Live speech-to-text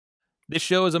This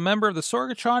show is a member of the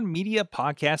Sorgatron Media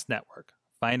Podcast Network.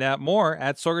 Find out more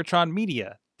at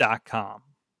sorgatronmedia.com.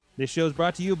 This show is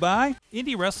brought to you by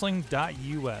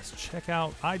IndyWrestling.us. Check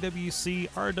out IWC,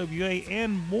 RWA,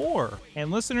 and more.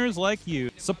 And listeners like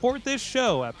you, support this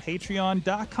show at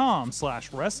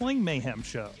patreon.com/Wrestling Mayhem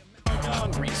Show.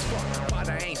 Hungry as fuck, but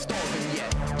I ain't starving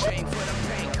yet. Paying for the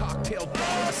pain, cocktail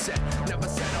bar set. Never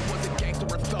said I was a gangster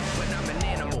or thug, but I'm an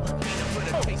animal. Feeding for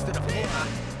the taste of the fly.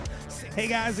 Hey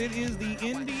guys, it is the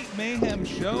Indy Mayhem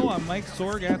Show. I'm Mike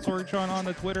Sorg at Sorgatron on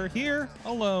the Twitter, here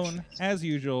alone as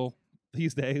usual.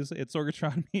 These days, it's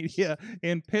Sorgatron Media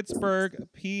in Pittsburgh,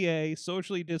 PA,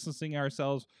 socially distancing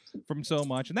ourselves from so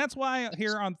much. And that's why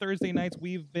here on Thursday nights,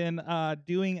 we've been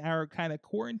doing our kind of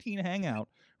quarantine hangout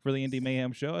for the Indy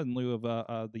Mayhem Show in lieu of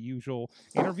the usual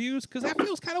interviews, because that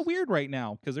feels kind of weird right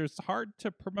now, because it's hard to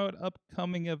promote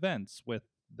upcoming events with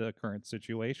the current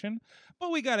situation. But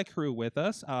we got a crew with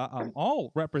us,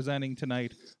 all representing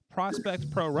tonight Prospects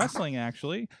Pro Wrestling,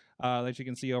 actually, that you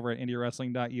can see over at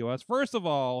IndyWrestling.us. First of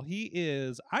all, he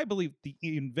is, I believe, the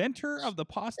inventor of the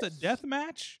pasta death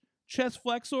match. Chest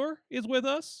Flexor is with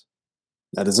us.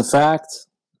 That is a fact.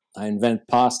 I invent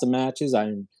pasta matches.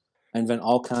 I invent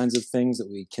all kinds of things that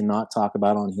we cannot talk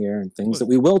about on here and things that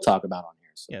we will talk about on here.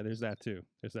 So. Yeah, there's that too.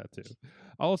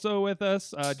 Also with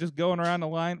us, just going around the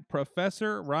line,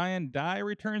 Professor Ryan Dye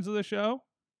returns to the show.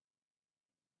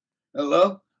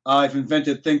 Hello. I've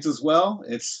invented things as well.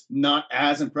 It's not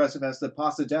as impressive as the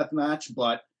pasta death match,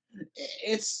 but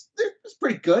it's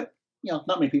pretty good. You know,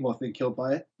 not many people have been killed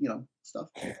by it. You know, stuff.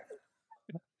 And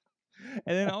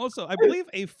then also, I believe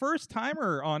a first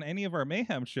timer on any of our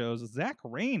Mayhem shows, Zack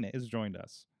Rayne, has joined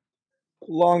us.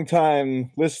 Long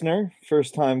time listener,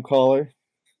 first time caller.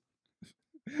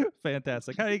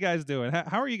 Fantastic. How are you guys doing?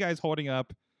 How are you guys holding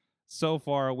up so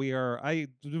far? We are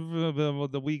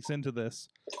the weeks into this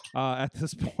at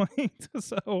this point.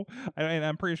 So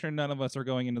I'm pretty sure none of us are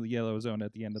going into the yellow zone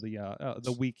at the end of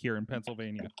the week here in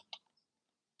Pennsylvania.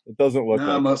 It doesn't look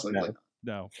like mostly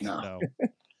no.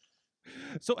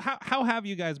 So how have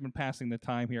you guys been passing the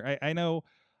time here? I know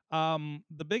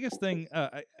the biggest thing,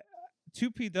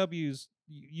 2PWs,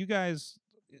 you guys,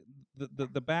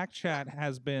 the back chat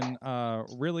has been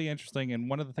really interesting, and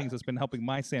one of the things that's been helping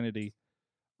my sanity,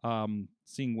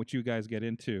 seeing what you guys get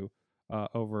into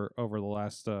over the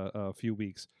last few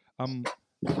weeks.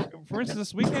 For instance,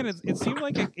 this weekend it seemed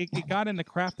like it got into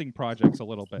crafting projects a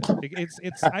little bit.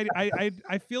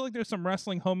 I feel like there's some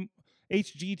wrestling home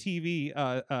HGTV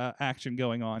action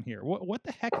going on here. What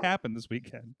the heck happened this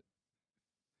weekend?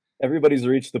 Everybody's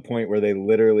reached the point where they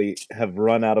literally have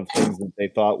run out of things that they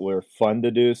thought were fun to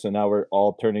do, so now we're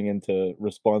all turning into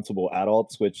responsible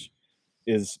adults, which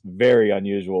is very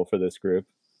unusual for this group.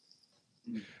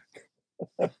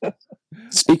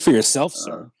 Speak for yourself,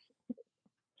 sir.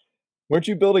 Weren't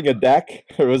you building a deck,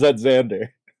 or was that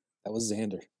Xander? That was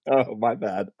Xander. Oh, my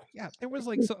bad. Yeah, there was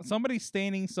like somebody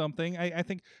staining something. I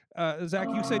think, Zack,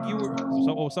 you said you were...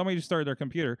 somebody just started their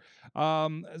computer.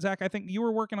 Zack, I think you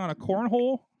were working on a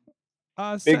cornhole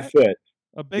set? Bigfoot.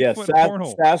 A Bigfoot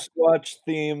cornhole.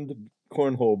 Sasquatch-themed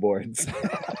cornhole boards.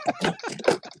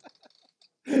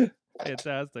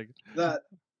 Fantastic. That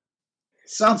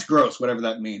sounds gross, whatever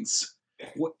that means.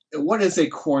 What is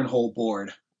a cornhole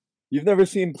board? You've never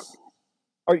seen...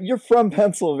 You're from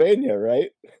Pennsylvania, right?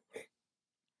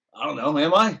 I don't know.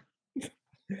 Am I?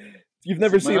 You've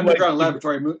never seen underground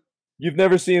laboratory. You've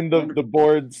never seen the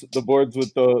boards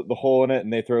with the hole in it,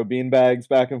 and they throw bean bags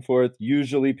back and forth.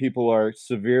 Usually, people are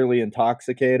severely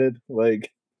intoxicated.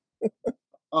 Like,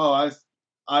 oh,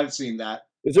 I've seen that.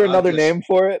 Is there another name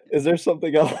for it? Is there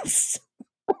something else?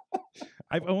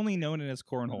 I've only known it as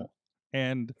cornhole,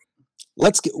 and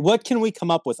what can we come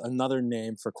up with another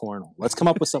name for cornhole? Let's come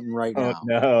up with something right now.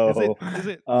 No. Is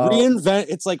it reinvent?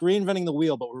 It's like reinventing the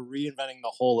wheel, but we're reinventing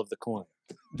the whole of the coin.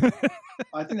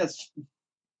 I think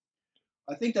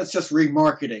that's just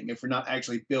remarketing if we're not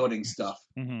actually building stuff.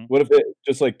 Mm-hmm. What if it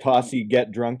just like Tossy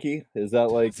Get Drunky? Is that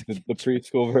like the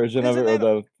preschool version of it,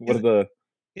 or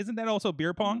Isn't that also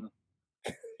beer pong?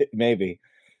 Maybe.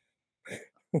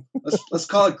 Let's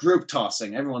call it group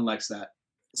tossing. Everyone likes that.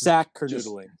 Sack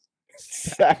canoodling.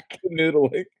 Sack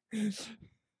canoodling.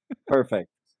 Perfect.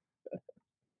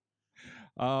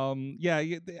 Yeah.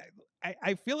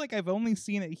 I feel like I've only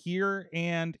seen it here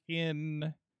and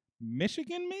in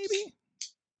Michigan, maybe.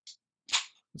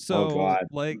 So,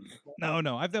 like,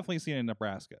 no, I've definitely seen it in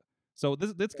Nebraska. So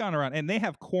this gone around, and they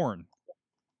have corn.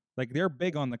 Like, they're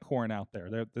big on the corn out there.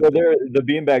 The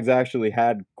beanbags actually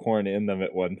had corn in them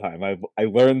at one time. I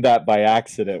learned that by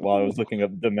accident while I was looking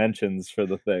up dimensions for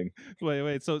the thing.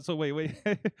 Wait. So wait.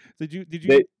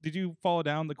 did you fall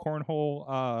down the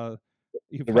cornhole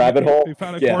The rabbit hole? You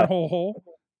found a Yeah. cornhole hole?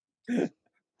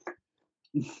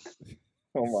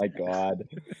 Oh my god.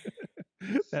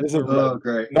 That's This is where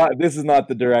great. this is not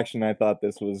the direction I thought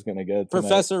this was going to go tonight.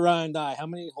 Professor Ryan Dye, how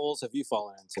many holes have you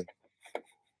fallen into?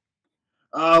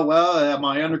 Well,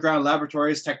 my underground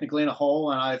laboratory is technically in a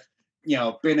hole, and I've,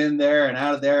 been in there and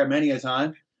out of there many a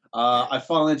time. I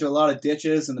fall into a lot of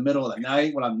ditches in the middle of the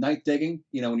night when I'm night digging.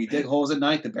 When you dig holes at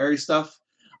night to bury stuff.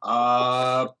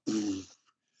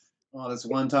 This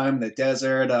one time in the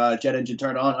desert, jet engine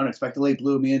turned on unexpectedly,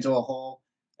 blew me into a hole,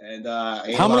 and I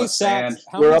ate a lot of sand.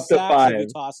 How We're many up to sacks have you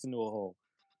 5. tossed into a hole?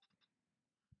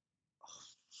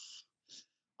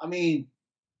 I mean,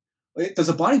 does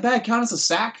a body bag count as a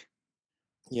sack?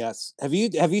 Yes. Have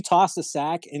you tossed a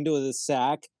sack into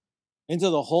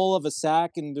the hole of a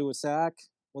sack into a sack?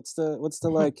 What's the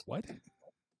like what?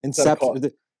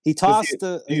 Inception? He tossed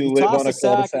do he you live tossed on a a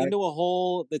sack cul-de-sac? into a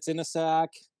hole that's in a sack,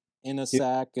 in a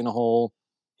sack, in a hole.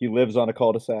 He lives on a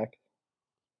cul-de-sac.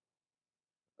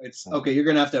 It's okay. You're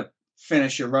gonna have to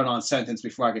finish your run-on sentence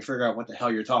before I can figure out what the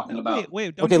hell you're talking about.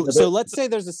 Wait. Okay, so let's say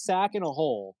there's a sack in a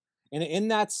hole, and in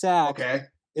that sack Okay.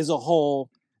 is a hole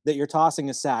that you're tossing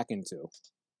a sack into.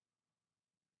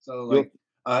 So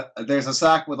there's a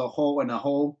sack with a hole and a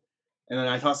hole, and then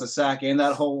I toss a sack in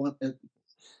that hole.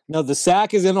 No, the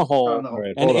sack is in a hole, Oh, no. All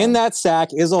right, and hold in on. that sack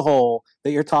is a hole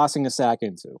that you're tossing a sack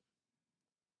into.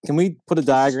 Can we put a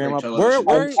diagram up? great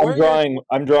television.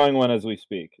 I'm drawing one as we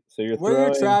speak. So you're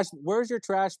throwing. Where's your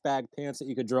trash bag pants that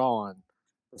you could draw on,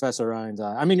 Professor Ryan's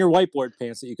eye? I mean, your whiteboard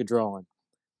pants that you could draw on.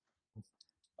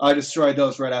 I destroyed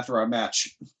those right after our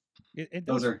match.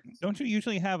 Don't you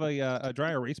usually have a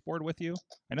dry erase board with you?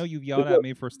 I know you've yelled at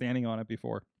me for standing on it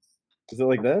before. Is it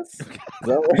like this? Is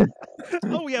that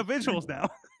Oh, we have visuals now.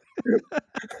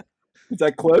 Is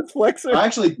that Chest Flexor?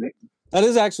 That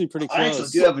is actually pretty close. I actually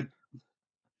do have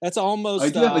That's almost. I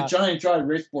do have a giant dry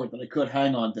erase board that I could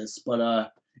hang on this,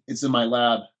 but it's in my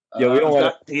lab. Yeah, we don't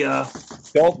want to.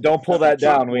 Don't pull that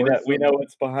down. We know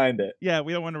what's behind it. Yeah,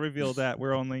 we don't want to reveal that.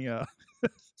 We're only.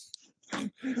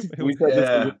 We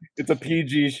said it's a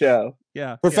PG show.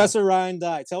 Yeah. Professor Ryan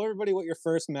Dye, tell everybody what your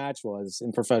first match was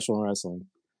in professional wrestling.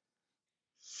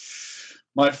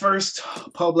 My first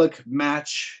public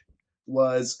match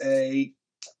was a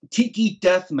tiki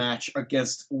death match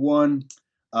against one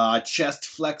Chest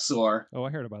Flexor. Oh,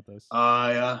 I heard about this.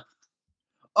 No,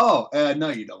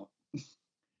 you don't.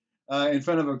 In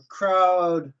front of a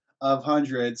crowd of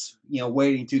hundreds,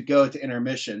 waiting to go to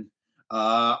intermission,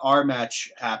 our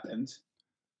match happened,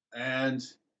 and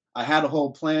I had a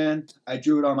whole plan. I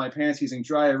drew it on my pants using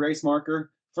dry erase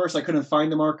marker. First, I couldn't find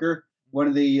the marker. One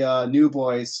of the new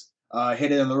boys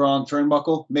hit it in the wrong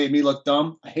turnbuckle, made me look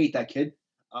dumb. I hate that kid.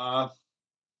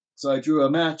 So I drew a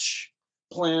match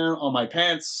plan on my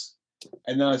pants,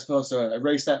 and then I was supposed to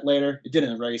erase that later. It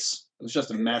didn't erase. It was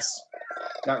just a mess.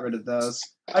 Got rid of those.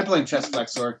 I blame Chest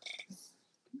Flexor.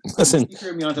 Listen, He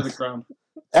threw me onto the ground.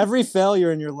 Every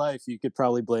failure in your life you could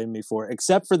probably blame me for,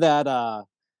 except for that.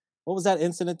 What was that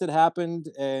incident that happened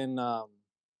in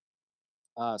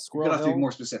Squirrel You're gonna have to Hill? be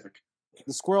more specific.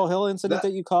 The Squirrel Hill incident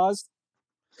that you caused?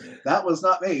 That was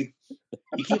not me.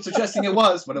 You keep suggesting it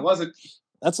was, but it wasn't.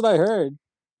 That's what I heard.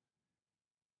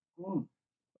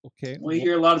 Okay. Well, you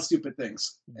hear a lot of stupid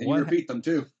things, and you repeat them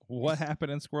too. What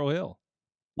happened in Squirrel Hill?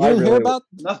 You didn't hear about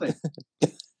nothing.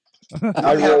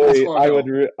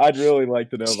 I'd really like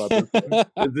to know about this.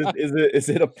 Is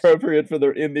it appropriate for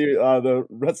the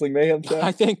Wrestling Mayhem show?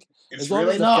 I think it's as long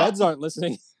really as the not. feds aren't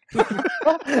listening.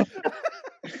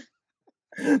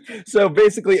 So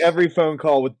basically, every phone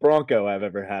call with Bronco I've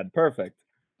ever had, perfect.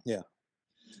 Yeah,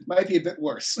 might be a bit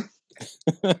worse.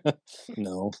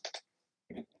 No.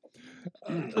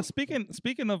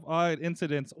 Speaking of odd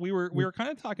incidents, we were kind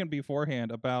of talking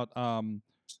beforehand about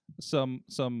some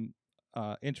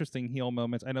interesting heel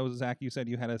moments. I know, Zach, you said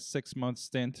you had a 6-month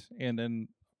stint, and then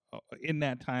in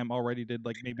that time already did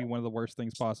like maybe one of the worst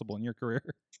things possible in your career.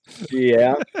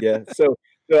 Yeah. So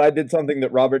I did something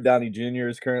that Robert Downey Jr.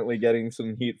 is currently getting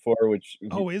some heat for, which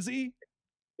is he?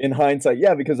 In hindsight,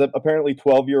 yeah, because apparently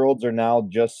 12-year-olds are now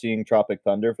just seeing Tropic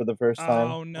Thunder for the first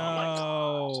time. Oh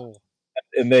no!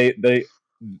 And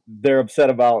they're upset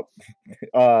about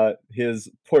his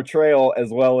portrayal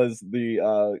as well as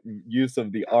the use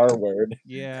of the R word.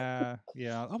 Yeah.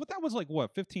 Oh, but that was like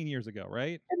what, 15 years ago,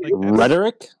 right? Like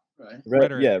rhetoric. Right.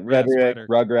 Rhetoric,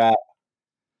 Rugrat.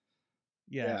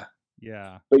 Yeah.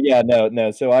 But yeah,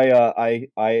 no. So I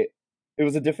it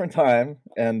was a different time,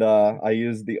 and I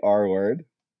used the R word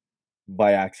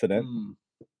by accident,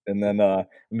 and then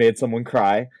made someone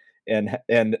cry, and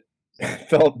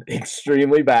felt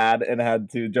extremely bad, and had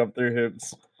to jump through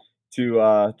hoops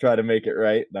to try to make it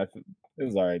right. And it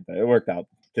was all right. It worked out.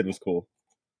 Kid was cool.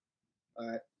 All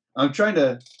right. I'm trying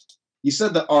to. You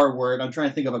said the R word. I'm trying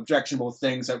to think of objectionable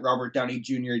things that Robert Downey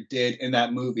Jr. did in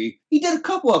that movie. He did a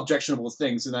couple of objectionable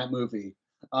things in that movie.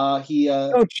 He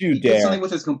Don't you he dare. did something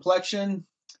with his complexion.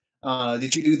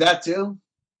 Did you do that too?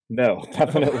 No,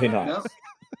 definitely not.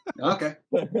 No? Okay.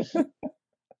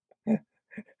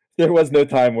 There was no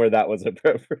time where that was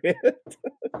appropriate.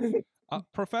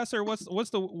 Professor, what's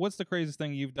the craziest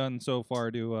thing you've done so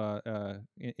far to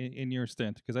in your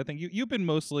stint? Because I think you've been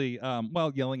mostly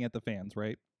yelling at the fans,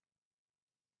 right?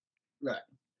 Right.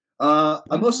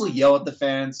 I mostly yell at the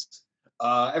fans.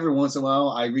 Every once in a while,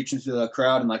 I reach into the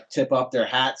crowd and like tip up their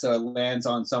hat so it lands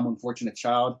on some unfortunate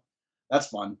child. That's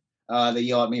fun. They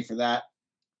yell at me for that.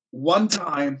 One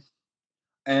time,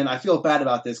 and I feel bad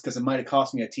about this because it might have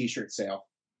cost me a T-shirt sale.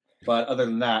 But other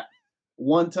than that,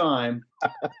 one time,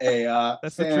 a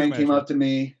fan came up to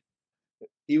me.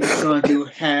 He was trying to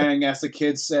hang, as the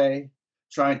kids say,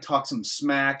 try and talk some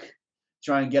smack,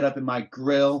 try and get up in my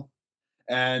grill.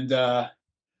 And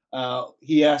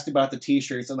he asked about the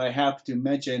T-shirts, and I happened to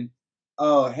mention,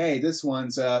 "Oh, hey, this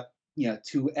one's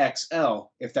 2XL,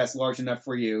 if that's large enough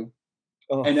for you."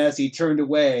 Oh. And as he turned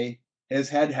away, his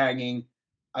head hanging,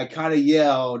 I kind of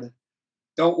yelled,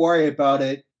 "Don't worry about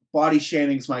it. Body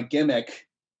shaming's my gimmick,"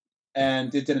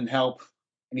 and it didn't help,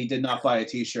 and he did not buy a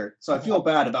T-shirt. So I feel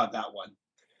bad about that one.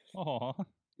 Oh.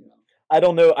 I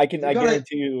don't know. I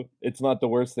guarantee you, it's not the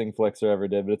worst thing Flexor ever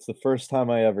did, but it's the first time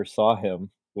I ever saw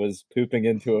him was pooping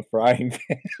into a frying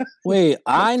pan. Wait,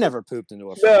 I never pooped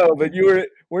into a frying pan. No, but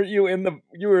weren't you in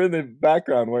the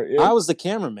background, weren't you? I was the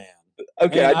cameraman.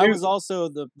 Okay, and I was also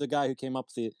the guy who came up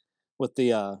with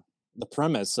the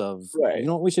premise of, right, you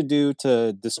know what we should do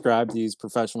to describe these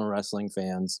professional wrestling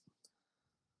fans?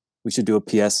 We should do a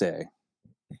PSA.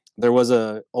 There was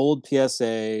a old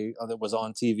PSA that was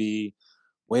on TV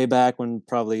way back when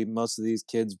probably most of these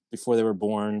kids before they were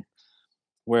born,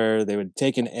 where they would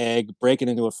take an egg, break it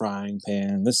into a frying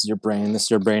pan. This is your brain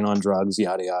on drugs,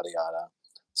 yada, yada, yada.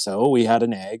 So we had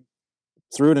an egg,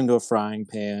 threw it into a frying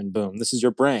pan, boom, this is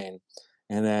your brain.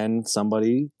 And then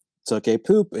somebody took a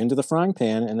poop into the frying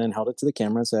pan and then held it to the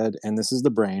camera and said, "And this is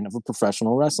the brain of a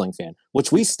professional wrestling fan,"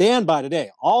 which we stand by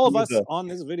today. All of us on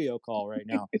this video call right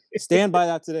now stand by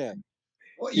that today.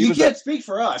 Well, you can't speak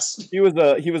for us. He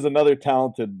was another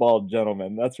talented bald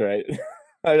gentleman. That's right.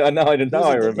 I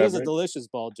remember. He was a delicious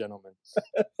bald gentleman.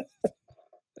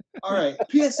 All right.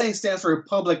 PSA stands for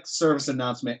public service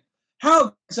announcement.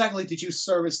 How exactly did you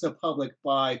service the public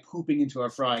by pooping into a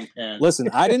frying pan? Listen,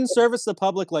 I didn't service the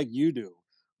public like you do,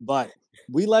 but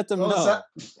we let them know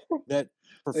that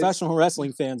professional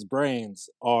wrestling fans' brains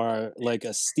are like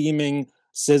a steaming,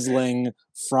 sizzling,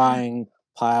 frying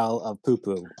pile of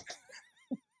poo-poo.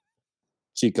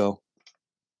 Chico.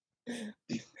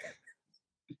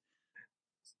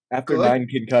 After 9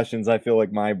 concussions, I feel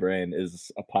like my brain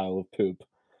is a pile of poop.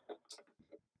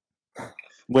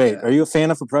 Wait, are you a fan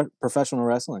of professional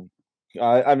wrestling?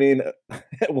 I mean,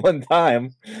 at one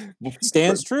time.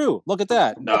 Stands true. Look at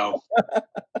that. No.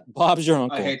 Bob's your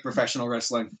uncle. I hate professional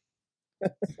wrestling.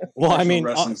 Well, I mean,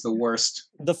 wrestling's the worst.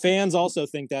 The fans also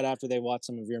think that after they watch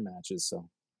some of your matches. So,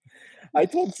 I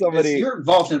told somebody you're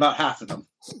involved in about half of them.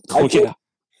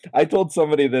 I told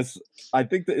somebody this. I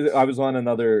think that I was on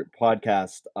another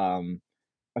podcast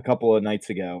a couple of nights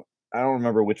ago. I don't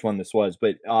remember which one this was,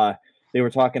 but they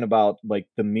were talking about like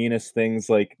the meanest things,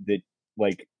 like that,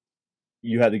 like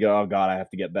you had to go, "Oh God, I have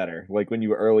to get better." Like when you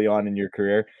were early on in your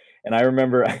career. And I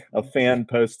remember a fan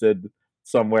posted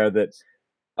somewhere that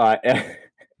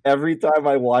every time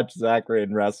I watch Zack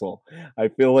Rayne wrestle, I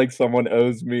feel like someone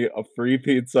owes me a free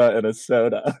pizza and a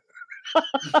soda.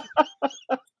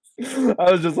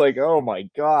 I was just like, oh my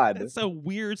God. That's a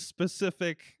weird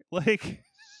specific, like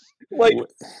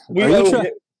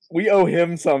we owe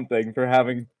him something for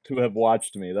having to have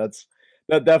watched me.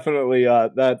 That definitely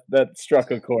that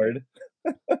struck a chord.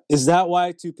 Is that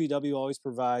why 2PW always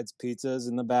provides pizzas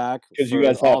in the back? Because you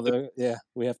guys have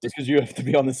we have to. Because you have to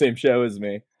be on the same show as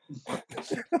me.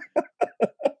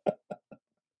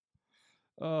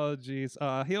 Oh geez.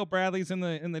 Heel Bradley's in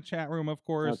the chat room, of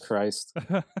course. Oh Christ.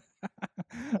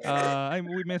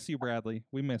 We miss you, Bradley.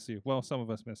 We miss you. Well, some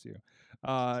of us miss you.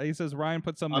 He says Ryan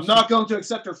put some. I'm not going to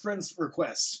accept her friend's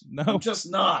requests. No, I'm just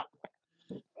not.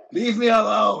 Leave me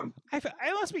alone. I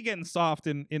must be getting soft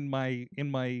in my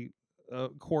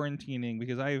quarantining,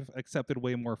 because I've accepted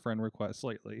way more friend requests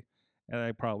lately, and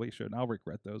I probably shouldn't. I'll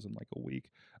regret those in like a week.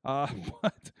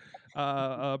 But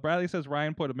Bradley says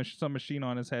Ryan put some machine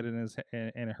on his head and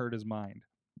it hurt his mind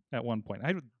at one point.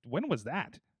 When was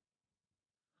that?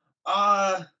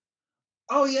 I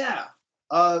Oh yeah.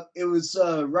 It was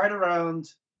right around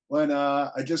when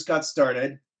I just got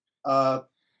started.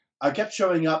 I kept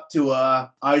showing up to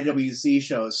IWC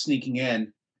shows, sneaking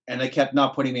in, and they kept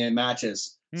not putting me in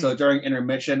matches. So during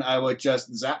intermission, I would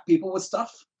just zap people with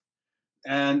stuff.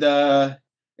 And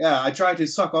yeah, I tried to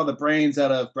suck all the brains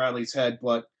out of Bradley's head,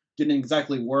 but didn't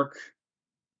exactly work.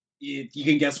 You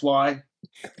can guess why.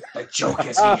 The joke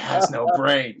is he has no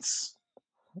brains.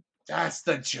 That's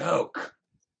the joke.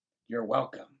 You're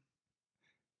welcome.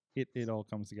 It all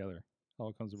comes together.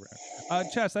 All comes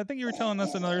around. Chess, I think you were telling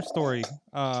us another story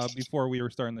before we were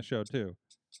starting the show too,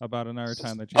 about another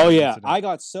time that you. Oh had an yeah, incident. I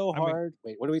got so hard.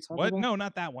 Wait, what are we talking about? No,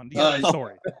 not that one. The other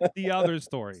story. The other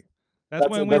story. That's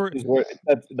when we were.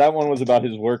 That one was about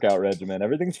his workout regimen.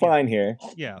 Everything's fine here.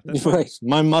 Yeah, right.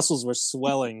 My muscles were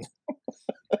swelling.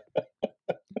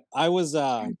 I was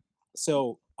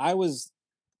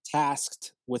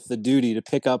tasked with the duty to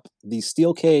pick up the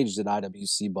steel cage that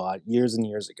IWC bought years and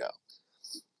years ago.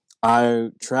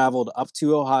 I traveled up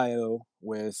to Ohio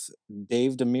with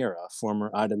Dave DeMira, former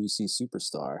IWC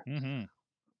superstar,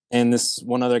 and this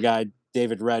one other guy,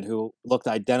 David Red, who looked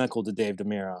identical to Dave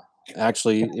DeMira.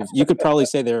 Actually, if you could probably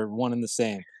say they're one and the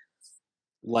same,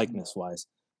 likeness-wise.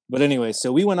 But anyway,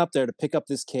 so we went up there to pick up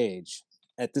this cage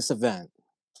at this event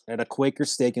at a Quaker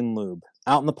Steak and Lube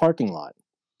out in the parking lot.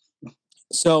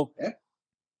 So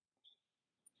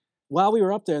while we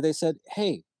were up there, they said,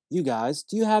 "Hey, you guys,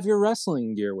 do you have your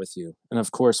wrestling gear with you?" And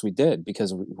of course we did,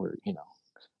 because we're,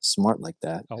 smart like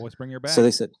that. Always bring your bag. So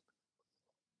they said,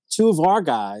 2 of our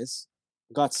guys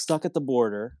got stuck at the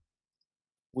border.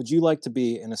 Would you like to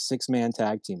be in a 6-man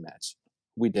tag team match?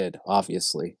 We did,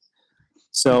 obviously.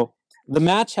 So the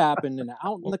match happened, and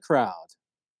out in the crowd,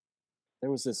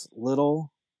 there was this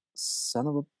little son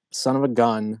of a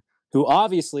gun who,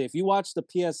 obviously, if you watch the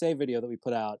PSA video that we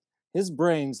put out, his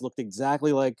brains looked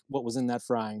exactly like what was in that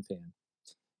frying pan.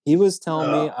 He was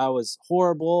telling me I was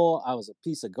horrible, I was a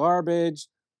piece of garbage.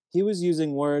 He was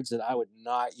using words that I would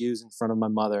not use in front of my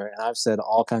mother, and I've said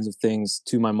all kinds of things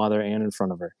to my mother and in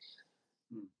front of her.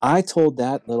 I told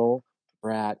that little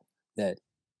brat that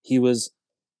he was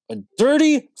a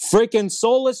dirty, freaking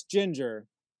soulless ginger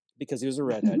because he was a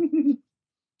redhead.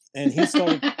 And he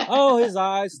started, his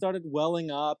eyes started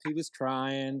welling up. He was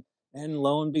crying. And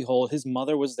lo and behold, his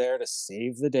mother was there to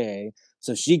save the day.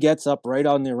 So she gets up right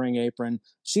on the ring apron.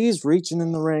 She's reaching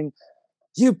in the ring.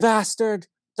 "You bastard!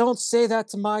 Don't say that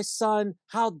to my son.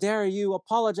 How dare you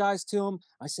apologize to him?"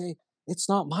 I say, "It's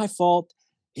not my fault.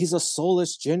 He's a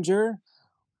soulless ginger.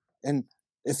 And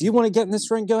if you want to get in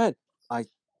this ring, go ahead." I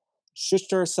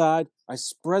shushed her aside. I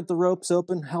spread the ropes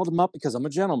open, held him up because I'm a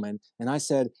gentleman. And I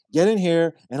said, "Get in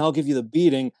here and I'll give you the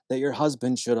beating that your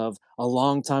husband should have a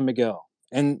long time ago."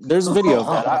 And there's a video of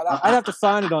that. I'd have to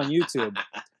find it on YouTube,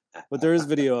 but there is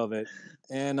video of it.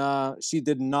 And she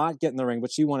did not get in the ring,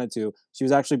 but she wanted to. She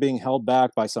was actually being held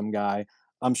back by some guy.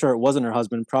 I'm sure it wasn't her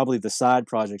husband, probably the side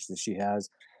projects that she has.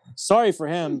 Sorry for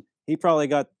him. He probably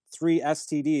got 3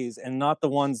 STDs and not the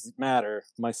ones that matter.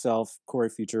 Myself, Corey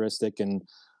Futuristic, and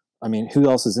I mean, who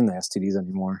else is in the STDs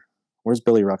anymore? Where's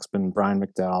Billy Ruxpin, Brian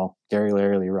McDowell, Gary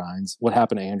Larry Rhines? What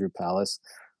happened to Andrew Palace?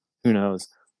 Who knows?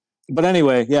 But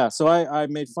anyway, yeah, so I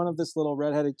made fun of this little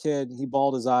redheaded kid. He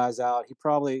bawled his eyes out. He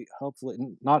probably,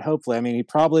 he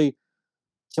probably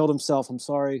killed himself. I'm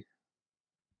sorry.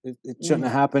 It shouldn't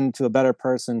have happened to a better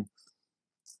person.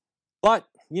 But,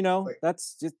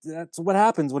 that's what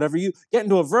happens whenever you get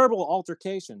into a verbal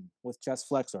altercation with Chest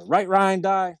Flexor. Right, Ryan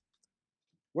Dye?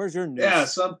 Where's your news? Yeah,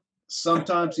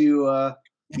 sometimes you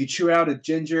chew out a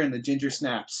ginger and the ginger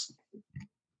snaps.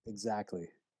 Exactly.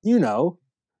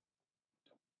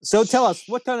 So tell us,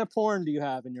 what kind of porn do you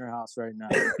have in your house right now?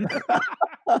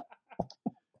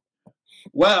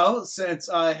 Well, since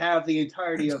I have the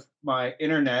entirety of my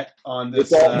internet on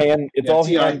this, it's all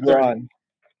hand drawn.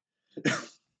 Is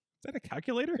that a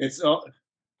calculator? It's all.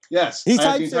 Yes, he I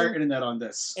have the types entire in internet on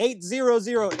this.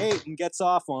 8008 and gets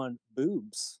off on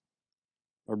boobs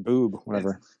or boob,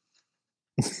 whatever.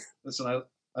 Listen,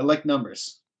 I like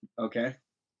numbers. Okay.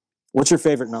 What's your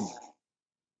favorite number?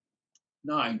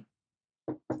 9.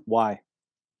 Why?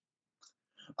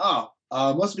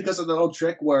 Mostly because of the old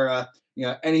trick where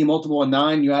any multiple of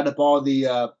 9, you add up all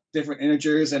the different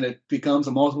integers and it becomes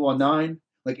a multiple of 9.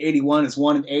 Like 81 is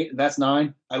 1 and 8, and that's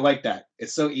 9. I like that.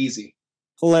 It's so easy.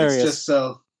 Hilarious. It's just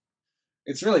so.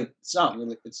 It's not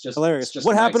really. It's just hilarious. It's just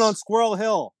what nice. happened on Squirrel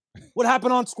Hill? What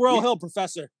happened on Squirrel Hill,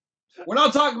 Professor? We're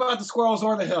not talking about the squirrels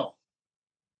or the hill.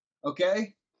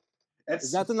 Okay.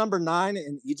 Is that the number 9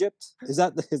 in Egypt? Is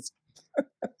that his?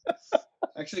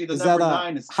 Actually, the number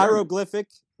 9 is hieroglyphic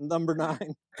number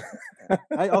 9.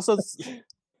 I also.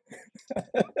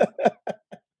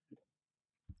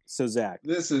 So Zach,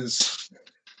 This is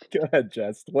Go ahead,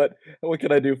 Chest. What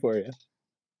can I do for you?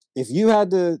 if you had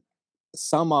to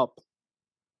sum up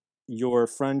your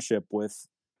friendship with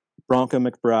Bronco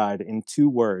McBride in 2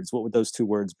 words, what would those 2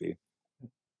 words be?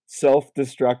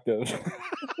 Self-destructive.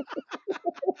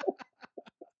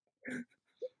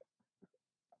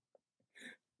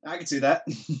 I can see that.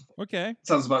 Okay.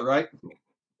 Sounds about right.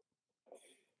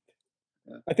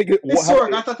 I think Hey,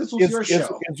 Sorg, I thought this was your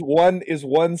show. Is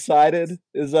one-sided?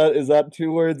 Is that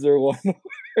 2 words or 1?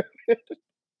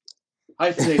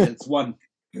 I say it's one.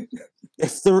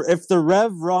 If the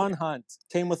Rev Ron Hunt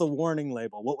came with a warning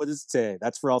label, what would it say?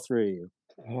 That's for all 3 of you.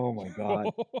 Oh my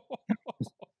god.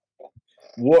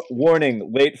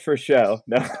 Warning, late for show.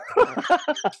 No.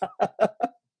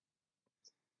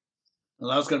 Well,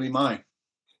 that was gonna be mine.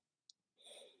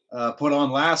 Put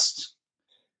on last.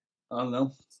 I don't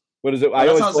know. What is it?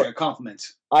 That sounds like a compliment.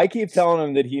 I keep telling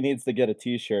him that he needs to get a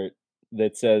T-shirt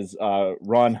that says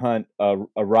Ron Hunt,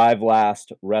 arrive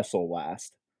last, wrestle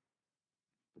last.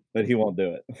 But he won't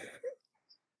do it.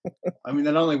 I mean,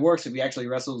 that only works if he actually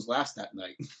wrestles last that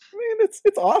night. I mean, it's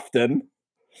often.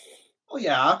 Oh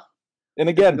yeah. And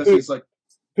again, Because he's like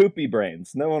poopy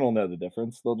brains. No one will know the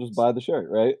difference. They'll just buy the shirt,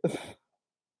 right? I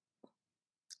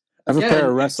have a pair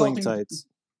of wrestling tights.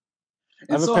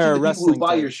 I have a pair of wrestling tights. Who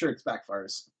buy your shirts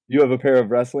backfires. You have a pair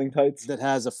of wrestling tights that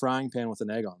has a frying pan with an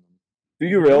egg on them. Do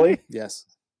you really? Yes.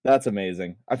 That's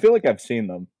amazing. I feel like I've seen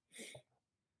them.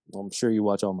 Well, I'm sure you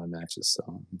watch all my matches,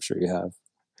 so I'm sure you have.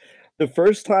 The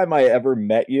first time I ever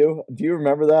met you, do you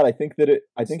remember that? I think it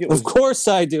was. Of course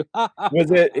I do.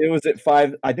 It was at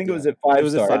 5. I think it was at 5 It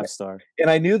was star. at 5-star. And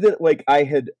I knew that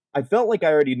I felt like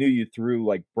I already knew you through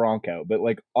like Bronco, but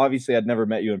like obviously I'd never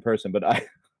met you in person. But I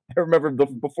remember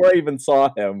before I even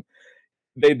saw him,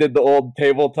 they did the old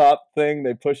tabletop thing.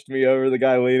 They pushed me over the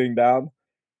guy leaning down,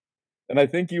 and I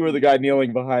think you were the guy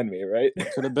kneeling behind me, right?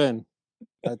 Could have been.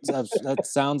 That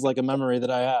sounds like a memory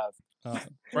that I have.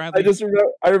 Bradley,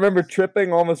 I remember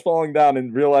tripping, almost falling down,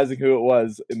 and realizing who it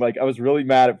was. And like I was really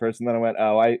mad at first, and then I went,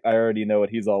 "Oh, I already know what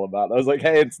he's all about." I was like,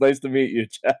 "Hey, it's nice to meet you,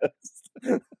 Chest."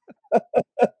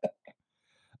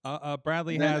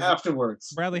 Bradley and has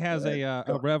afterwards. Bradley has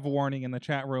a rev warning in the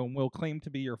chat room. Will claim to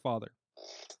be your father.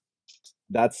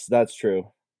 That's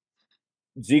true.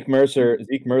 Zeke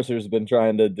Mercer's been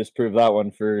trying to disprove that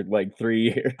one for like 3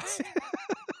 years.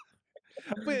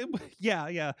 but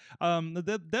yeah.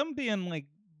 Them being like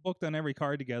booked on every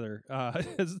card together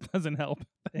doesn't help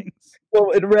things.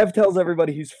 Well, and Rev tells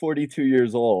everybody he's 42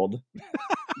 years old.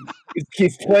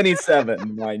 He's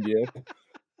 27, mind you.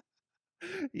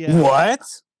 Yeah. What?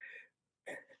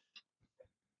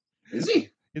 Is he?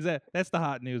 That's the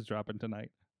hot news dropping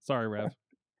tonight. Sorry, Rev.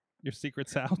 Your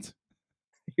secret's out.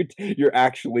 You're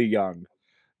actually young.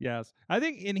 Yes, I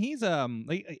think, and he's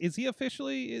is he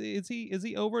officially is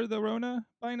he over the Rona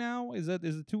by now? Is a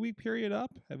 2-week period up?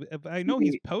 I know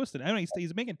he's posted. I know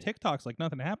he's making TikToks like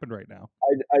nothing happened right now.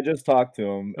 I just talked to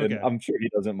him, and I'm sure he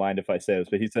doesn't mind if I say this,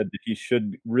 but he said that he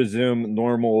should resume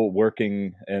normal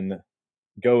working and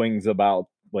goings about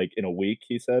like in a week.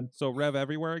 He said. So Rev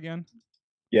everywhere again.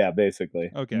 Yeah, basically.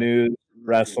 Okay. News,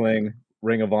 wrestling,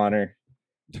 Ring of Honor.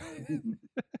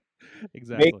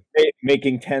 Exactly.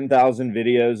 Making 10,000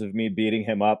 videos of me beating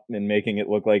him up and making it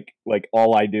look like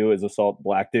all I do is assault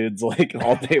black dudes like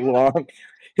all day long.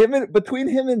 Between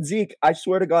him and Zeke, I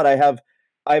swear to God,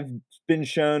 I've been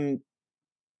shown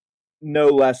no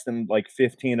less than like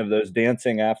 15 of those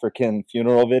dancing African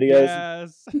funeral videos.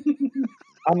 Yes.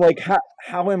 I'm like,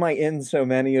 how am I in so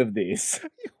many of these?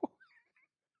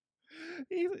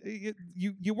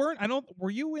 You weren't. Were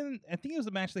you in? I think it was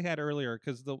the match they had earlier,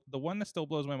 because the one that still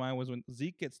blows my mind was when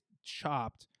Zeke gets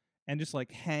chopped and just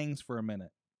like hangs for a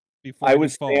minute before I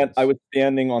was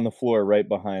standing on the floor right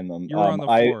behind them. You were on the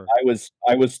floor.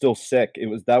 I was still sick.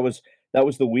 That was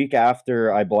the week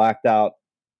after I blacked out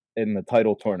in the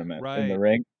title tournament in the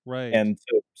ring. Right. And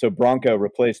so Bronco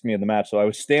replaced me in the match. So I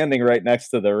was standing right next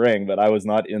to the ring, but I was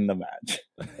not in the match.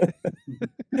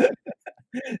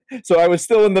 So I was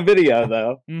still in the video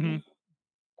though. Mm-hmm.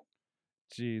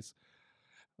 Jeez.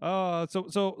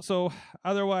 So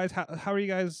otherwise, how are you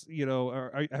guys?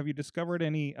 Have you discovered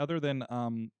any other than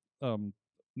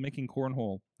making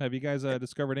cornhole? Have you guys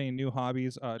discovered any new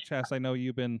hobbies? Chess, I know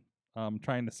you've been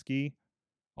trying to ski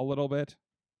a little bit.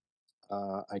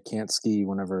 I can't ski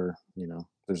whenever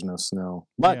there's no snow.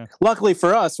 But luckily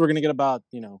for us, we're gonna get about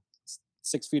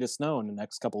 6 feet of snow in the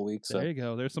next couple weeks. There you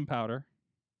go. There's some powder.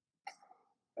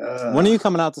 When are you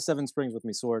coming out to Seven Springs with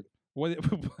me, Sorg?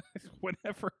 Whenever.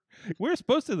 We were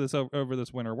supposed to do this over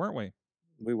this winter, weren't we?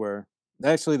 We were.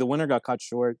 Actually, the winter got cut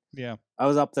short. Yeah. I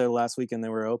was up there last weekend. They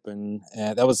were open,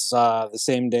 and that was the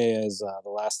same day as the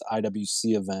last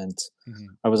IWC event. Mm-hmm.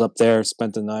 I was up there,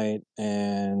 spent the night,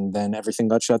 and then everything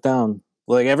got shut down.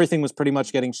 Like everything was pretty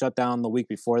much getting shut down the week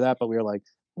before that, but we were like,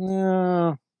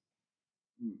 yeah,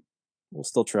 we'll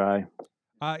still try.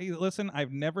 Listen,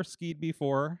 I've never skied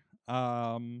before.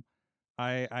 I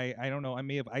don't know. I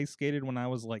may have ice skated when I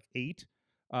was like 8.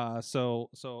 So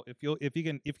if you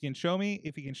can show me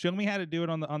how to do it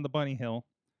on the bunny hill,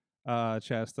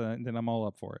 Chest, then I'm all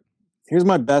up for it. Here's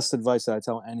my best advice that I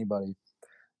tell anybody: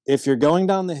 if you're going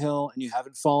down the hill and you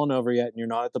haven't fallen over yet and you're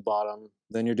not at the bottom,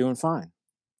 then you're doing fine.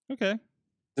 Okay.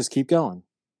 Just keep going,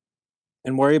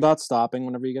 and worry about stopping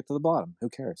whenever you get to the bottom. Who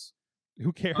cares?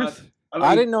 Who cares?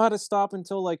 I didn't know how to stop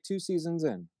until like 2 seasons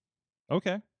in.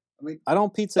 Okay. I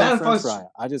don't pizza and French fry.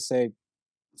 I just say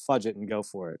fudge it and go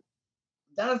for it.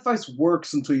 That advice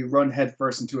works until you run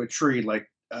headfirst into a tree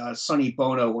like Sonny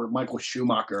Bono or Michael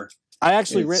Schumacher. I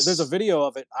actually there's a video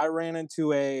of it. I ran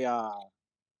into a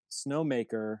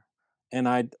snowmaker, and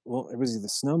it was either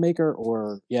snowmaker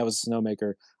or it was a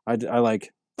snowmaker. I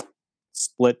like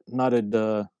split nutted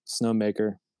the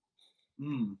snowmaker.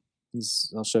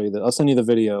 I'll show you that. I'll send you the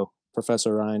video,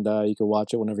 Professor Rayne. You can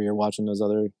watch it whenever you're watching those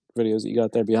other videos that you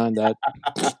got there behind that.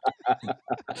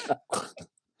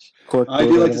 I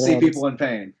do like to see people in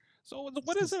pain. So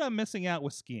what is it I'm missing out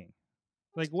with skiing?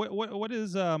 Like what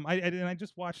is I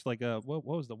just watched like what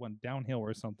was the one, Downhill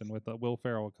or something with Will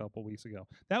Ferrell a couple weeks ago.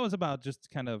 That was about just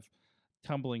kind of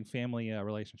tumbling family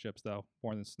relationships though,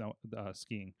 more than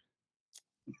skiing.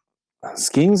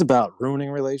 Skiing's about ruining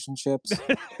relationships.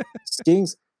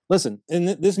 Listen, and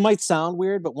this might sound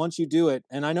weird, but once you do it,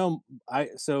 and I know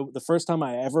so the first time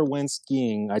I ever went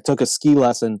skiing, I took a ski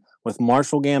lesson with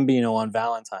Marshall Gambino on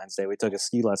Valentine's Day. We took a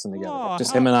ski lesson together,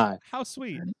 him and I. How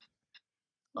sweet.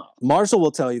 Marshall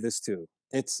will tell you this too.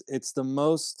 It's the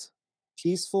most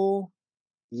peaceful,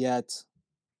 yet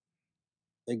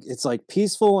it's like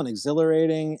peaceful and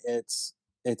exhilarating. It's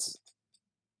like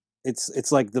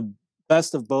the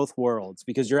best of both worlds,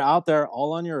 because you're out there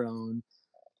all on your own,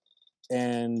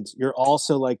 and you're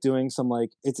also like doing some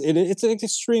like it's an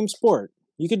extreme sport.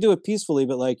 You could do it peacefully,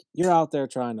 but like you're out there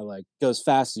trying to like go as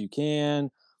fast as you can.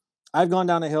 I've gone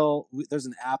down a hill. There's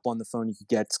an app on the phone you could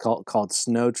get. It's called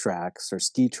Snow Tracks or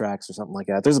Ski Tracks or something like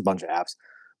that. There's a bunch of apps,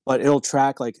 but it'll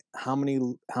track like how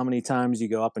many times you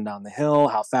go up and down the hill,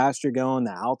 how fast you're going,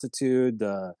 the altitude,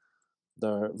 the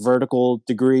vertical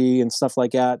degree and stuff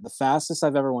like that. The fastest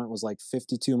I've ever went was like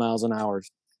 52 miles an hour,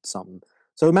 something.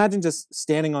 So imagine just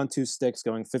standing on 2 sticks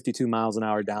going 52 miles an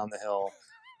hour down the hill,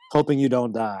 hoping you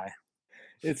don't die.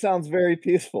 It sounds very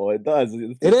peaceful. It does.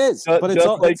 It is, but it's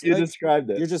like you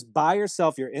described it. You're just by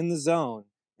yourself. You're in the zone,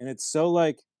 and it's so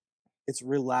like it's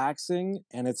relaxing,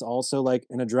 and it's also like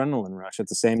an adrenaline rush at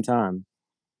the same time.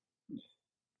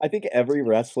 I think every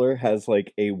wrestler has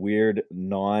like a weird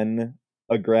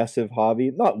non-aggressive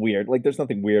hobby. Not weird. Like there's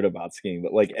nothing weird about skiing,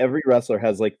 but like every wrestler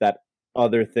has like that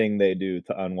other thing they do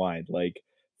to unwind. Like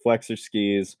Flexor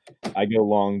skis. I go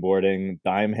longboarding.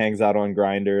 Dime hangs out on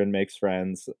Grindr and makes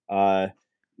friends.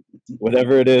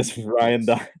 Whatever it is, Ryan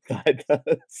does.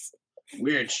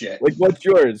 Weird shit. Like, what's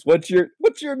yours? What's your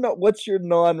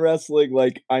non-wrestling,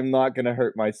 like, I'm not gonna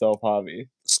hurt myself hobby?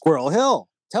 Squirrel Hill.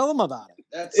 Tell them about it.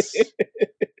 That's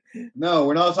no,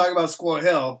 we're not talking about Squirrel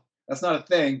Hill. That's not a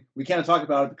thing. We can't talk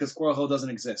about it because Squirrel Hill doesn't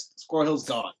exist. Squirrel Hill's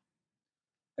gone.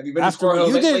 Have you been to Squirrel Hill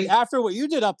lately? After what you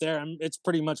did up there, it's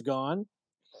pretty much gone.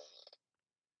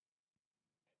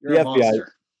 You're a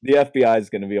monster. The FBI is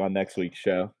going to be on next week's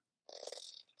show.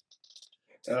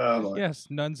 Yes,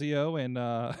 Nunzio and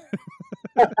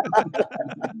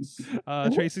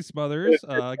Tracy Smothers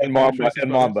and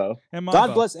Mambo.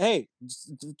 God bless. Hey,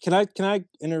 can I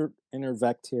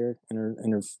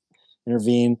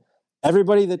intervene?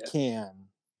 Everybody that can.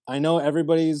 I know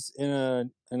everybody's in a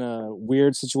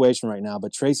weird situation right now,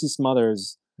 but Tracy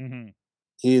Smothers,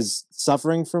 he's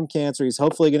suffering from cancer. He's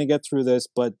hopefully going to get through this,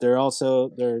 but they're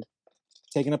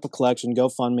taking up a collection,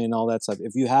 GoFundMe, and all that stuff.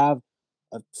 If you have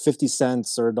 50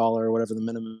 cents or $1 or whatever the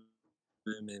minimum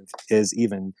is,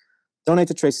 even donate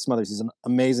to Tracy Smothers. He's an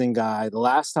amazing guy. The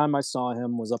last time I saw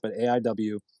him was up at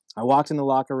AIW. I walked in the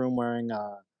locker room wearing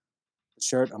a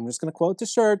shirt. I'm just going to quote the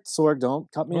shirt. Sorg,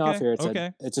 don't cut me off here.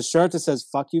 It's a shirt that says,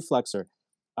 "Fuck you, Flexor."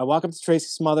 I walk up to Tracy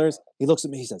Smothers. He looks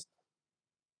at me. He says,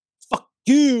 "Fuck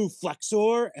you,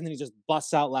 Flexor." And then he just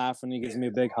busts out laughing. He gives me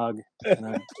a big hug.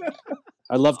 And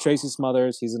I love Tracy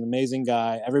Smothers. He's an amazing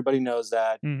guy. Everybody knows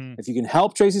that. If you can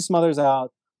help Tracy Smothers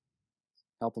out,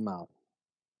 help him out.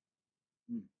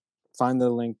 Find the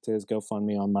link to his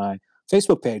GoFundMe on my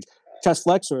Facebook page. Chest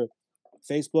Flexor,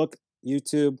 Facebook.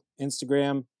 YouTube,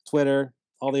 Instagram, Twitter,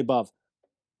 all the above.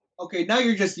 Okay, now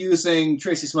you're just using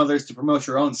Tracy Smothers to promote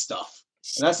your own stuff.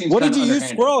 And that seems What kind did of you use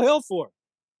underhanded. Squirrel Hill for?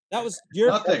 That was your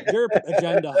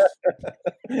agenda.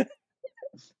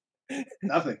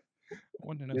 Nothing. I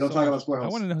want to know You don't so talk much, about squirrels. I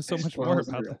want to know so much Squirrels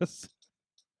more are about real. this.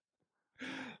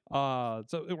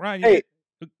 So Ryan, Hey.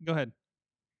 go ahead.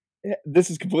 This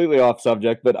is completely off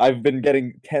subject, but I've been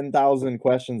getting 10,000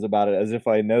 questions about it as if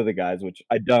I know the guys, which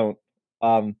I don't.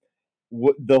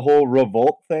 The whole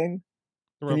revolt thing.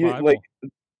 The Can you, revival.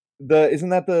 like, isn't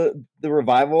that the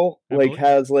revival? I Like, believe-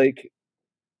 has like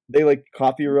they like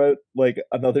copyright like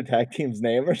another tag team's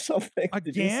name or something?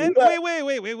 Did you see Again? that?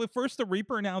 Wait. First the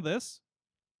Reaper, now this?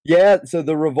 Yeah. So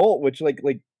the revolt, which like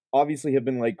obviously have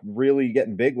been like really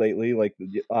getting big lately. Like,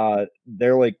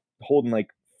 they're like holding like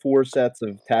 4 sets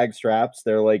of tag straps.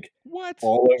 They're like What?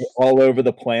 all over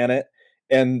the planet,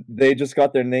 and they just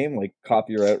got their name like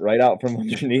copyright right out from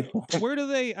underneath them. Where do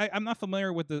they? I'm not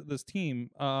familiar with this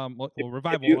team. Well,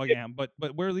 Revival you- I am, but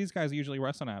where are these guys usually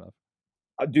wrestling out of?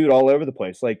 Dude, all over the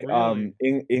place. Like, Really?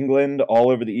 England, all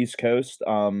over the East Coast.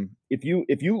 If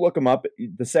you look them up,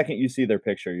 the second you see their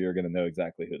picture, you're gonna know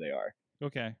exactly who they are.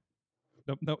 Okay.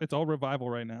 No, it's all Revival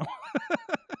right now.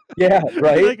 Yeah,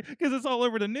 right. Like, because it's all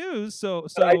over the news. So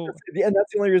Yeah, and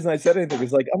that's the only reason I said anything.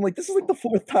 Is like, I'm like, this is like the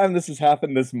 4th time this has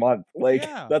happened this month. Like,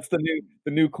 Yeah. that's the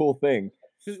new cool thing.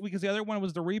 because the other one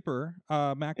was the Reaper,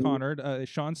 Matt Mhm. Connard,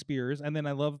 Sean Spears, and then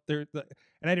I love and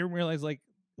I didn't realize, like,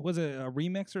 was it a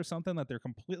remix or something, that they're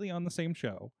completely on the same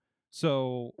show.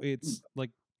 So it's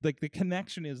like the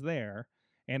connection is there,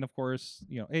 and of course,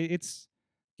 it's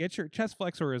get your Chest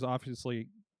Flexor is obviously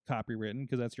copywritten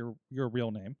because that's your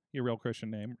real name, your real Christian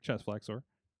name, Chest Flexor.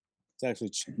 It's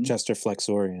actually Chester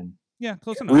Flexorian. Yeah,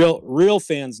 close enough. Real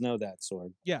fans know that,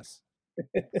 Sword. Yes.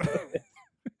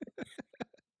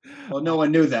 Well, no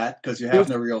one knew that because you have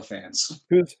no real fans.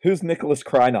 Who's Nicholas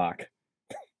Krynock?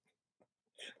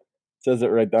 Says it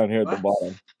right down here at the What?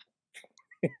 bottom.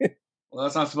 Well,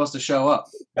 that's not supposed to show up.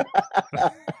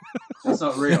 That's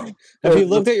not real. Have you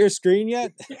looked at your screen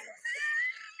yet?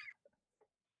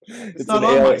 It's It's not an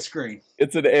on my alias. screen.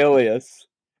 It's an alias.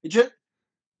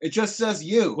 It just says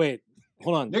you. Wait,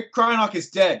 hold on. Nick Krynock is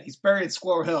dead. He's buried in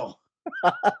Squirrel Hill.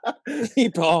 He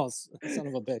paused. Son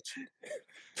of a bitch.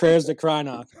 Prayers to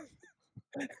Krynock.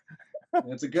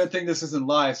 It's a good thing this isn't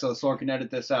live, so Sorg can edit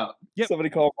this out. Yep. Somebody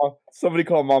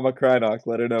call Mama Krynock.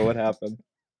 Let her know what happened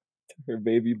to her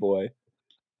baby boy.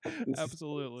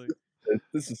 Absolutely.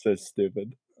 This is so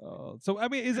stupid. So I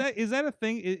mean, is that a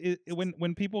thing?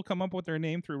 When people come up with their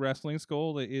name through Wrestling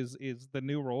School, is the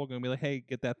new role going to be like, hey,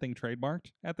 get that thing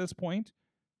trademarked at this point?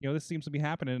 This seems to be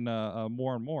happening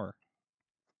more and more.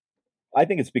 I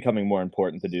think it's becoming more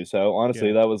important to do so. Honestly,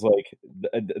 Yeah. that was like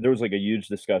there was like a huge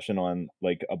discussion on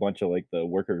like a bunch of like the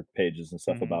worker pages and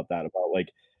stuff Mhm. about that. About like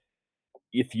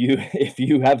if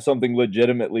you have something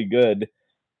legitimately good,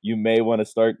 you may want to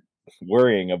start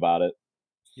worrying about it.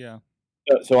 Yeah.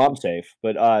 So I'm safe,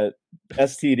 but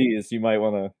STDs you might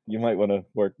want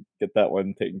to get that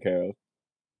one taken care of.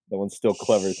 That one's still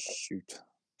clever. Shoot.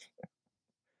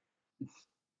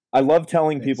 I love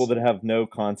telling people that have no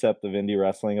concept of indie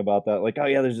wrestling about that. Like, oh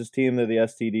yeah, there's this team, they're the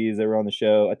STDs. They were on the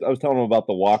show. I was telling them about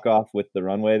the walk off with the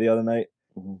runway the other night,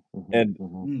 and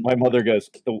my mother goes,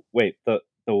 "The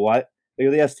what?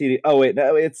 They're the STD. Oh wait,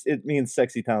 no, it means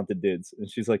sexy talented dudes."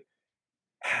 And she's like,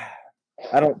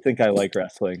 "I don't think I like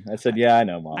wrestling." I said, "Yeah, I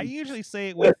know, Mom." I usually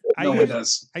say it with No one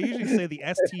does. I usually say the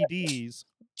STDs.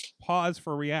 Pause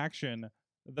for reaction.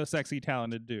 The sexy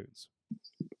talented dudes.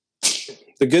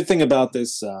 The good thing about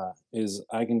this is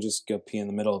I can just go pee in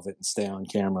the middle of it and stay on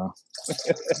camera.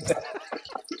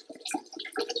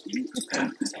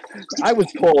 I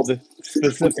was told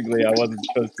specifically I wasn't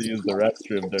supposed to use the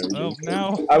restroom during Oh, this.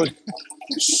 now I was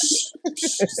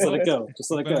Just let it go.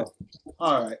 Just let it go.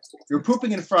 All right. You're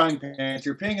pooping in frying pans.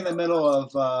 You're peeing in the middle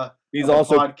of He's a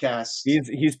also podcast.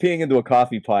 he's peeing into a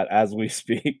coffee pot as we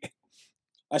speak.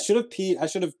 I should have peed. I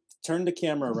should have turned the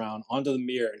camera around onto the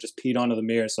mirror and just peed onto the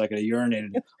mirror so I could have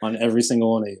urinated on every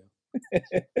single one of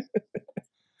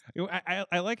you.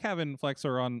 I like having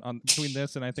Flexor on between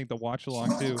this and I think the watch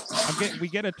along too. We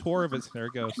get a tour of it. There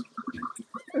it goes.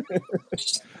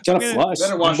 Gotta Yeah, flush.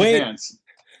 Better wash Wait, your hands.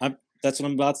 that's what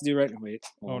I'm about to do right now. Wait.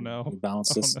 Oh no. Let me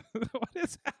balance Oh, this. no. What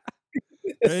is that?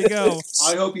 There you go.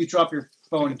 I hope you drop your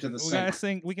phone into the We gotta sink.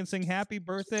 sing. We can sing "Happy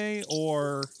Birthday"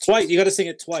 or Twice. You got to sing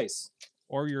it twice.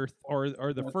 or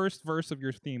the first verse of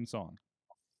your theme song.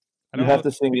 I You don't have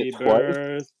know. to sing Happy it twice.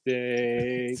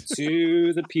 birthday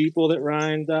to the people that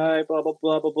Ryan died, blah, blah,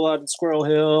 blah, blah, blah, in Squirrel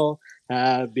Hill.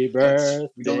 Happy birthday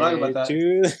We don't talk about that.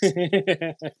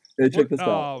 to... Hey, check this out.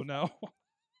 Oh no.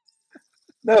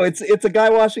 No, it's a guy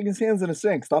washing his hands in a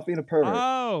sink. Stop being a pervert.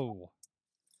 Oh.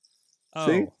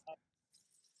 See?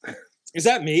 Is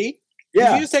that me?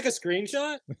 Yeah. Did you just take a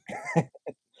screenshot?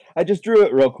 I just drew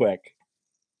it real quick.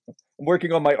 I'm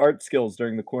working on my art skills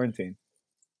during the quarantine.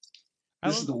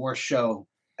 This is the worst show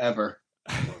ever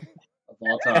of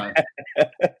all time.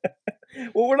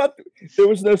 Well, we're not. There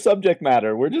was no subject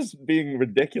matter. We're just being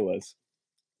ridiculous.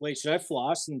 Wait, should I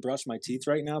floss and brush my teeth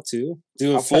right now too?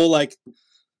 Do a full like.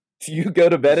 Do you go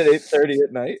to bed at 8:30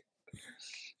 at night?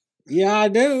 Yeah, I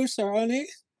do, Sonny.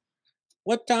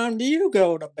 What time do you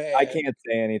go to bed? I can't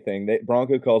say anything.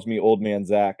 Bronco calls me old man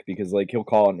Zack because like he'll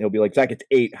call and he'll be like, Zack, it's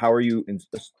 8. How are you in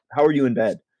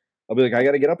bed? I'll be like, I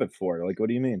got to get up at 4. Like, what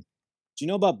do you mean? Do you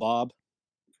know about Bob?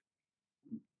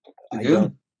 I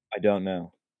don't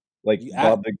know. Like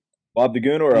Bob the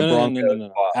Goon or a Bronco?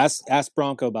 No. Ask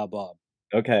Bronco about Bob.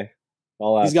 Okay,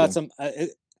 I'll ask. He's got him. some.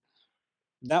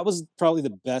 That was probably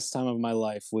the best time of my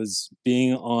life, was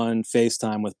being on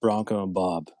FaceTime with Bronco and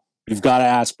Bob. You've got to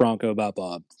ask Bronco about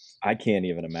Bob. I can't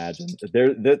even imagine.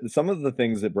 Some of the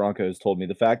things that Bronco has told me,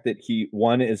 the fact that he,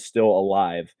 1, is still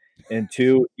alive, and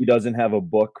 2, he doesn't have a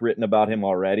book written about him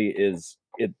already,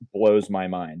 it blows my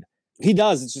mind. He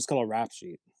does. It's just called a rap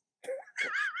sheet.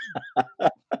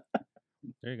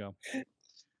 There you go.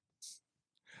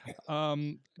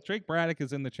 Drake Braddock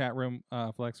is in the chat room,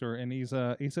 Flexor, and he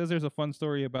says there's a fun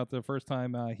story about the first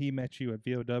time he met you at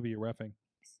VOW reffing.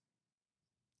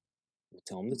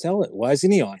 Tell him to tell it. Why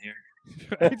isn't he on here?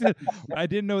 I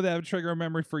didn't know that would trigger a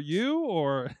memory for you,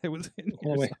 or it was in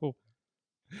here. So.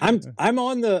 I'm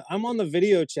on the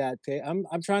video chat page. I'm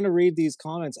trying to read these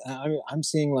comments. I'm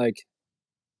seeing like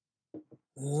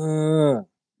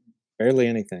barely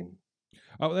anything.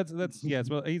 Oh, that's yes.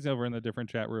 Well, he's over in the different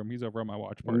chat room. He's over on my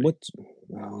watch party.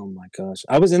 Oh my gosh!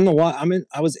 I was in the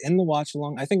watch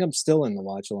along. I think I'm still in the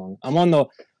watch along. I'm on the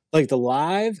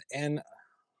live and.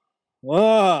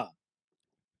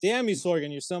 Damn you,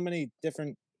 Sorgan! You're so many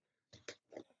different.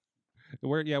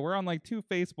 We're on like 2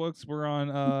 Facebooks. We're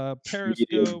on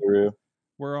Periscope.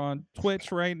 We're on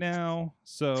Twitch right now.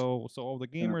 So all the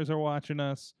gamers are watching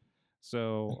us.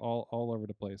 So all over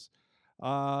the place.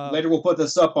 Later we'll put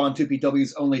this up on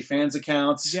 2PW's OnlyFans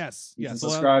accounts. Yes. You can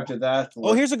subscribe to that.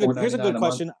 Oh, here's a good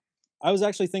question. I was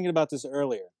actually thinking about this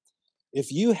earlier.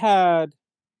 If you had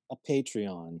a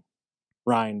Patreon,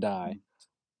 Rayne Dye,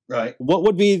 right? What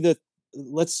would be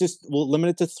we'll limit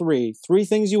it to 3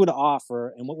 things you would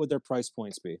offer, and what would their price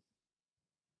points be?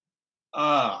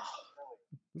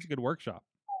 It's a good workshop.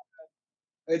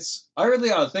 I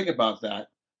really ought to think about that.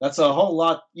 That's a whole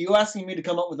lot. You asking me to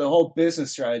come up with a whole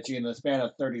business strategy in the span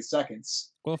of 30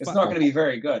 seconds. Well, it's not going to be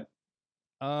very good.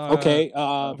 Okay.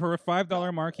 For a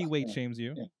 $5 mark, he weight shames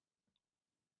you.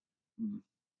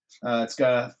 Yeah. It's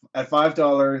got at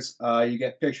 $5. You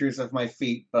get pictures of my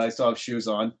feet, but I still have shoes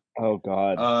on. Oh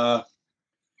God.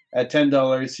 At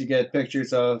 $10, you get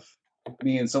pictures of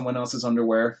me in someone else's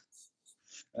underwear.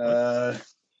 How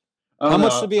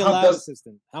much to be a lab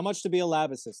assistant? How much to be a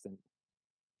lab assistant?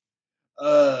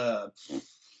 You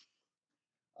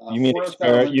mean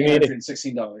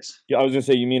 $4,816. Yeah, I was gonna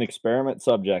say you mean experiment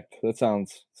subject. That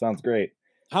sounds great.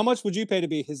 How much would you pay to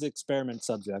be his experiment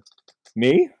subject?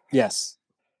 Me? Yes.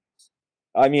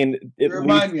 I mean,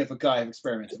 remind me of a guy I've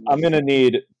experimented with. I'm gonna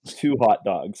need 2 hot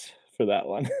dogs for that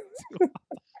one.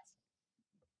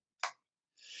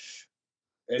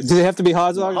 Do they have to be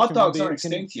hot dogs? Hot dogs aren't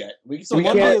extinct yet. We can still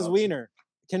get his wiener.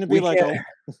 Can it be like a...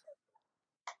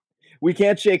 We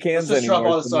can't shake hands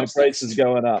anymore. So my price is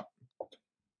going up.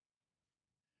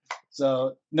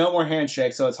 So no more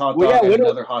handshake. So it's hot dog and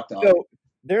another hot dog. So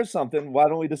there's something. Why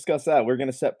don't we discuss that? We're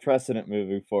going to set precedent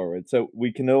moving forward. So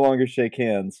we can no longer shake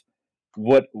hands.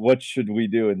 What should we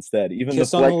do instead? Even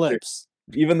kiss on the lips.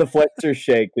 Even the flexor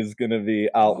shake is going to be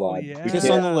outlawed. Oh, yeah. Kiss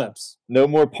on the lips. No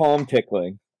more palm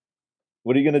tickling.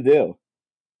 What are you going to do?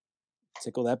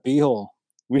 Tickle that beehole.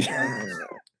 We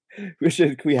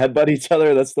headbutt each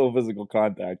other? That's still physical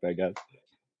contact, I guess.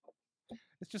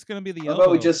 It's just going to be the elbow. How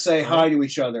about we just say hi to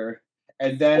each other,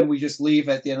 and then we just leave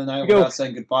at the end of the night without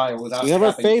saying goodbye or without. We have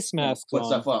our face masks put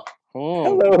stuff up. Oh.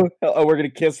 Hello. Oh, we're going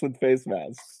to kiss with face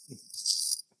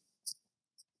masks.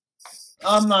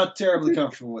 I'm not terribly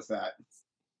comfortable with that.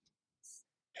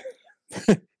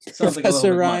 Sounds like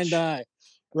Professor Rayne Dye.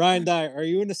 Rayne Dye, are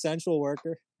you an essential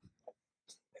worker?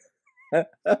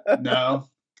 No.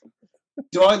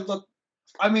 Do I look?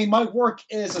 I mean, my work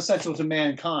is essential to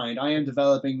mankind. I am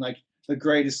developing like the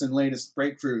greatest and latest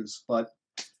breakthroughs, but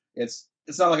it's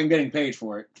not like I'm getting paid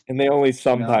for it. And they only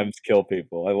sometimes kill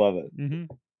people. I love it. Mm-hmm.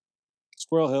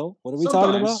 Squirrel Hill. What are we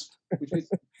talking about?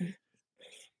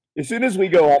 As soon as we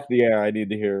go off the air, I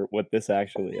need to hear what this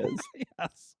actually is.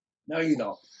 Yes. No, you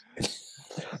don't.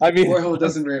 I mean, Cornhole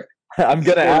doesn't real. I'm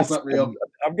gonna ask. not real.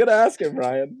 I'm gonna ask him,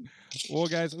 Ryan. Well,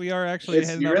 guys, we are actually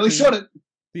heading You up really to shouldn't.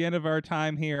 the end of our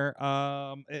time here.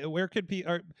 Where could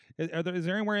is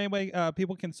there anywhere anybody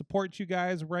people can support you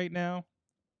guys right now?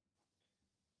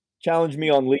 Challenge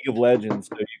me on League of Legends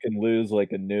so you can lose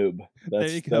like a noob. There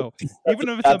you go. Even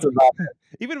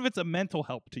if it's a mental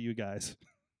help to you guys.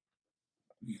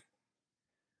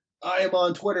 I am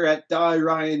on Twitter at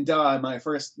DieRyanDie.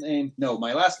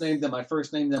 My last name, then my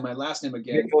first name, then my last name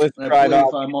again. Nicholas And I believe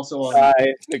Krynock. I'm also on.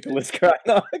 Nicholas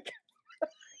Krynock.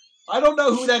 I don't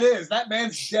know who that is. That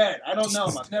man's dead. I don't know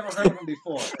him. I've never heard of him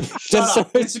before. Shut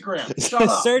up. Instagram. Shut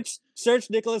up. Search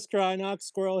Nicholas Krynock,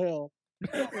 Squirrel Hill.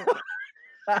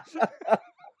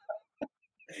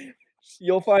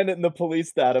 You'll find it in the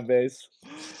police database.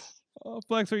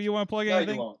 Flexor, you want to plug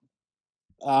anything? You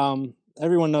won't.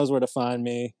 Everyone knows where to find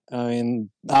me. I mean,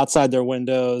 outside their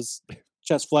windows.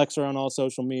 Chest Flexor on all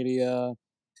social media.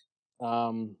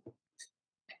 I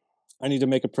need to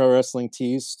make a pro wrestling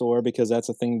tees store because that's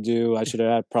a thing to do. I should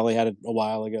have probably had it a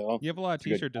while ago. You have a lot of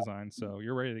t-shirt designs, so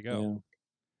you're ready to go. Yeah.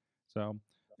 So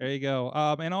there you go.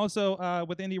 And also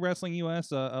with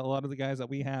IndyWrestling.us, a lot of the guys that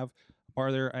we have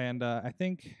are there, and I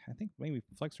think maybe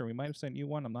Flexor, we might have sent you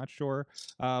one. I'm not sure,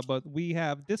 but we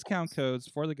have discount codes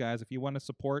for the guys if you want to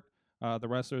support the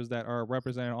wrestlers that are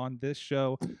represented on this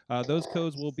show. Those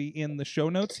codes will be in the show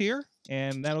notes here,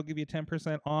 and that'll give you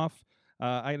 10% off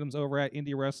items over at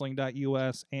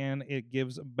IndyWrestling.us, and it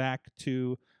gives back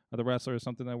to the wrestlers,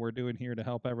 something that we're doing here to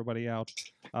help everybody out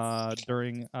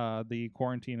during the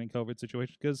quarantine and COVID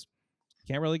situation, because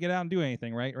you can't really get out and do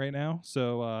anything right now.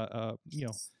 So,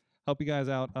 help you guys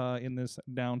out in this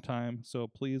downtime. So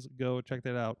please go check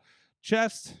that out.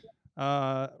 Chest,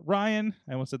 Ryan,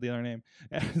 I almost said the other name,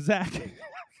 Zack.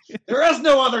 There is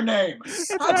no other name.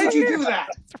 How did you do that?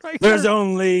 Right. There's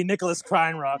only Nicholas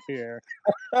Krynock here.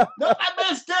 No, that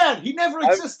man's dead. He never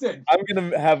existed. I'm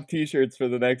gonna have t-shirts for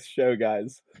the next show,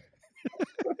 guys.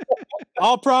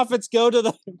 All profits go to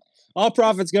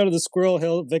the Squirrel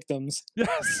Hill victims.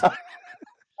 Yes.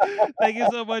 Thank you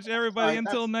so much, everybody.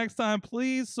 Until next time,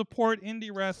 please support indie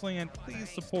wrestling and please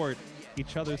support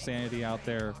each other's sanity out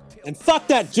there. And fuck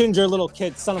that ginger little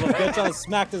kid, son of a bitch. I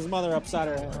smacked his mother upside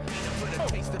her head.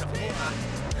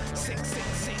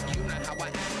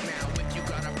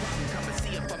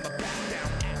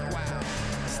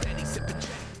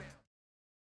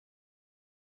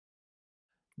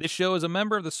 This show is a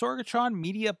member of the Sorgatron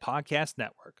Media Podcast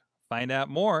Network. Find out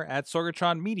more at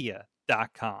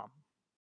sorgatronmedia.com.